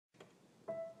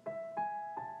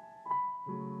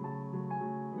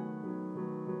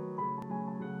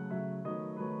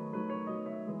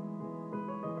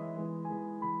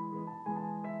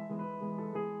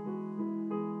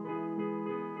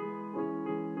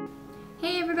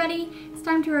everybody, it's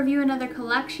time to review another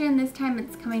collection. This time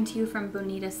it's coming to you from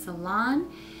Bonita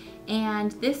Salon,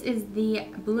 and this is the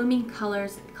Blooming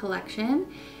Colors collection.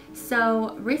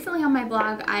 So recently on my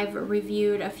blog I've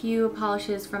reviewed a few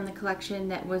polishes from the collection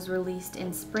that was released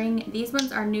in spring. These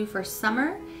ones are new for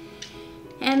summer,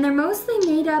 and they're mostly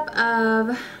made up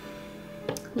of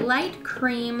light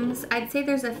creams. I'd say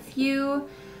there's a few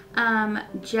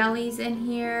jellies in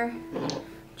here.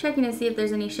 Checking to see if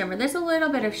there's any shimmer. There's a little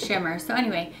bit of shimmer. So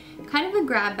anyway, kind of a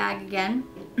grab bag again.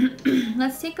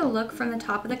 Let's take a look from the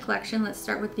top of the collection. Let's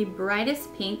start with the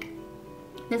brightest pink.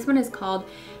 This one is called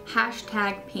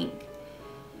Hashtag Pink.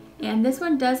 And this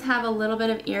one does have a little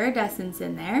bit of iridescence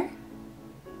in there.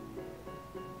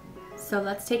 So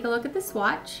let's take a look at the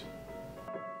swatch.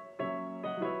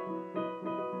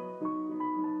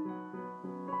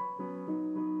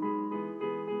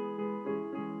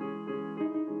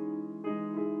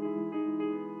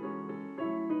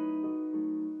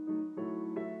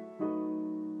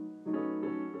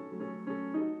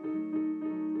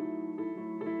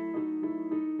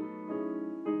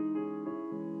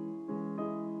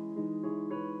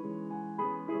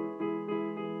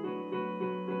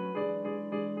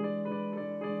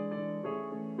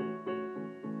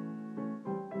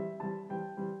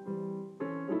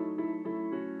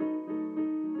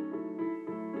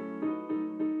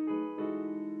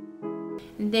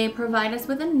 They provide us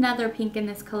with another pink in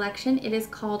this collection. It is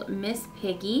called Miss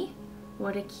Piggy.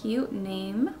 What a cute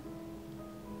name.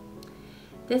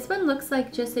 This one looks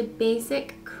like just a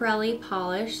basic Crelly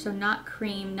polish, so not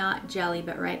cream, not jelly,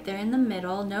 but right there in the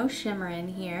middle. No shimmer in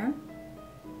here.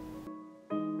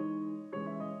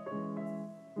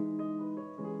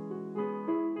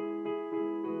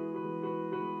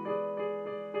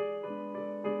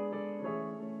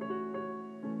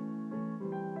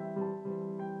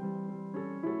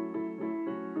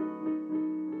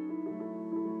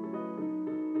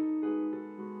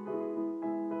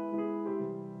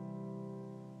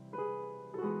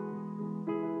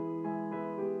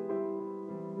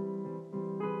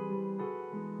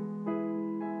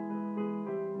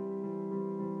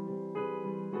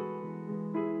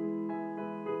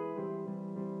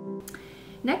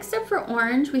 Next up for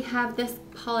orange, we have this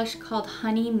polish called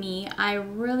Honey Me. I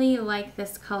really like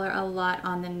this color a lot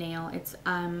on the nail. It's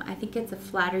I think it's a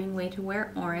flattering way to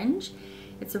wear orange.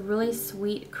 It's a really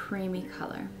sweet, creamy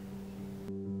color.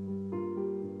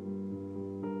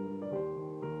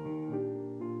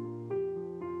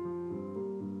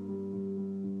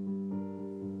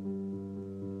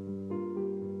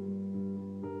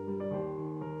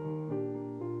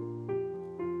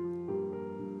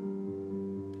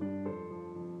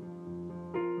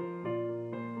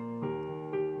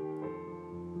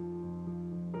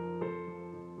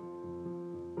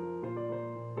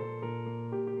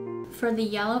 For the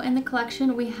yellow in the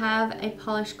collection, we have a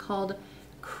polish called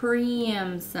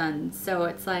Cream Sun. So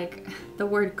it's like the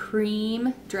word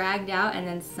cream dragged out and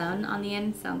then sun on the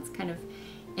end. Sounds kind of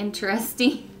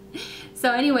interesting.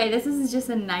 So anyway, this is just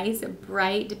a nice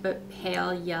bright but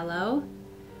pale yellow.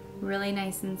 Really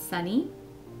nice and sunny.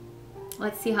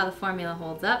 Let's see how the formula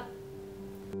holds up.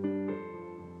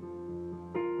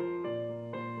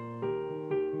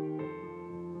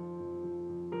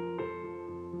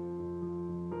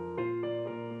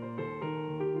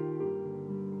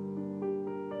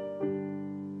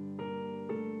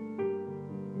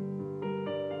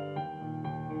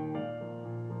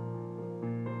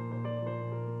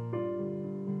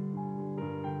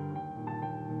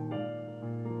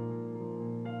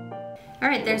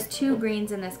 Alright, there's two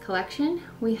greens in this collection.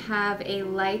 We have a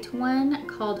light one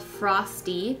called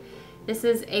Frosty. This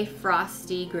is a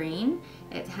frosty green.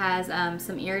 It has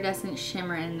some iridescent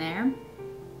shimmer in there.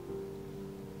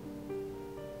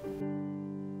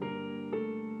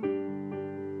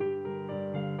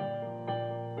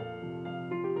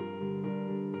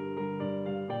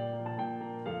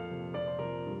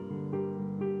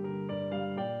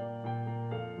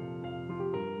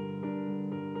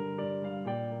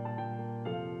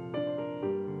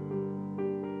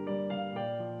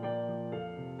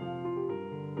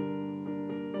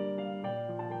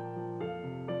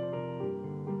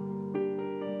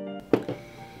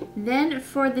 Then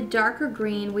for the darker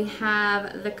green, we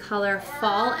have the color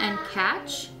Fall and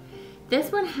Catch.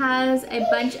 This one has a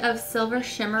bunch of silver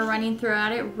shimmer running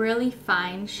throughout it, really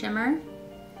fine shimmer.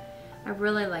 I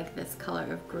really like this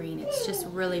color of green. It's just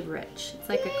really rich. It's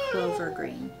like a clover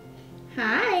green.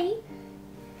 Hi.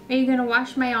 Are you gonna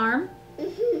wash my arm?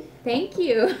 Mm-hmm. Thank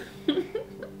you.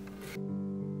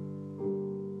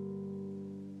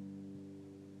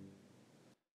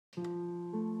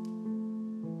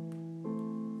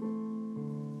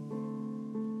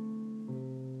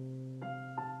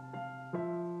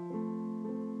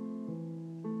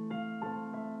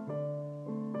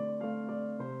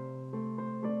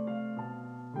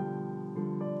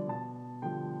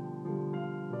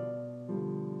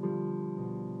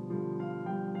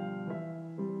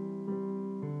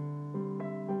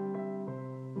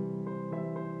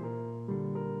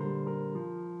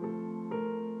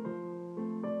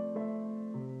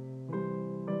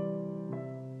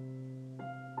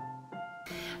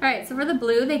 Alright, so for the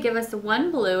blue, they give us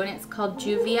one blue, and it's called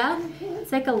Juvia.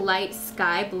 It's like a light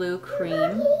sky blue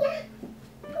cream.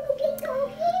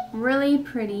 Really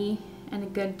pretty and a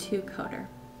good two-coater.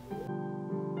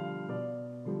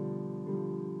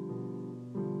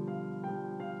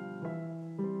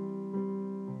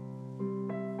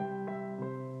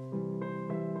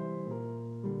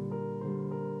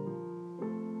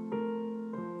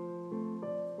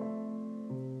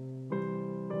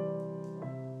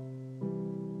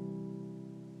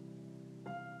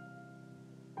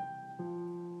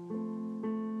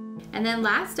 And then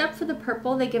last up for the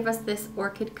purple, they give us this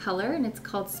orchid color, and it's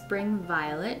called Spring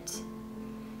Violet.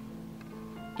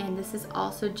 And this is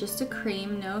also just a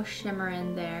cream, no shimmer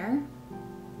in there.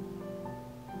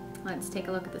 Let's take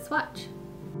a look at the swatch.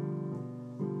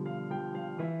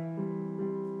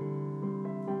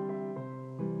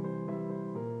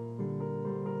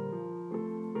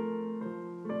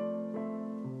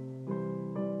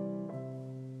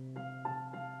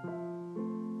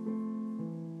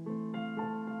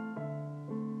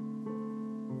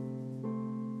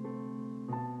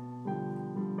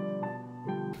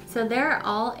 So there are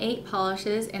all 8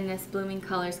 polishes in this Blooming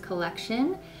Colors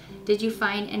collection. Did you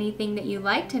find anything that you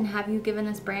liked, and have you given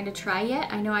this brand a try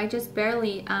yet? I know I just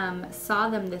barely saw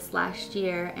them this last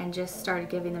year and just started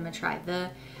giving them a try.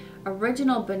 The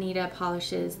original Bonita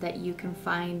polishes that you can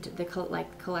find, the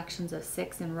collections of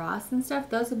 6 and Ross and stuff,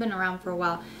 those have been around for a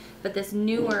while. But this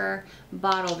newer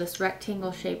bottle, this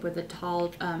rectangle shape with a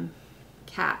tall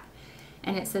cap,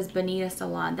 and it says Bonita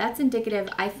Salon, that's indicative.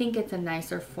 I think it's a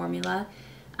nicer formula.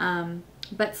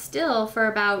 But still, for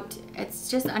about,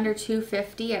 it's just under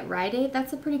 $2.50 at Rite Aid.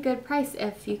 That's a pretty good price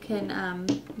if you can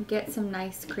get some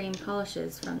nice cream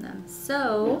polishes from them.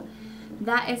 So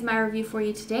that is my review for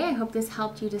you today. I hope this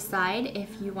helped you decide if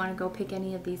you want to go pick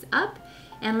any of these up.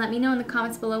 And let me know in the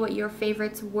comments below what your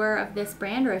favorites were of this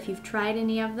brand, or if you've tried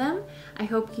any of them. I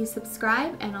hope you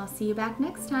subscribe, and I'll see you back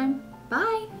next time.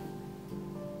 Bye!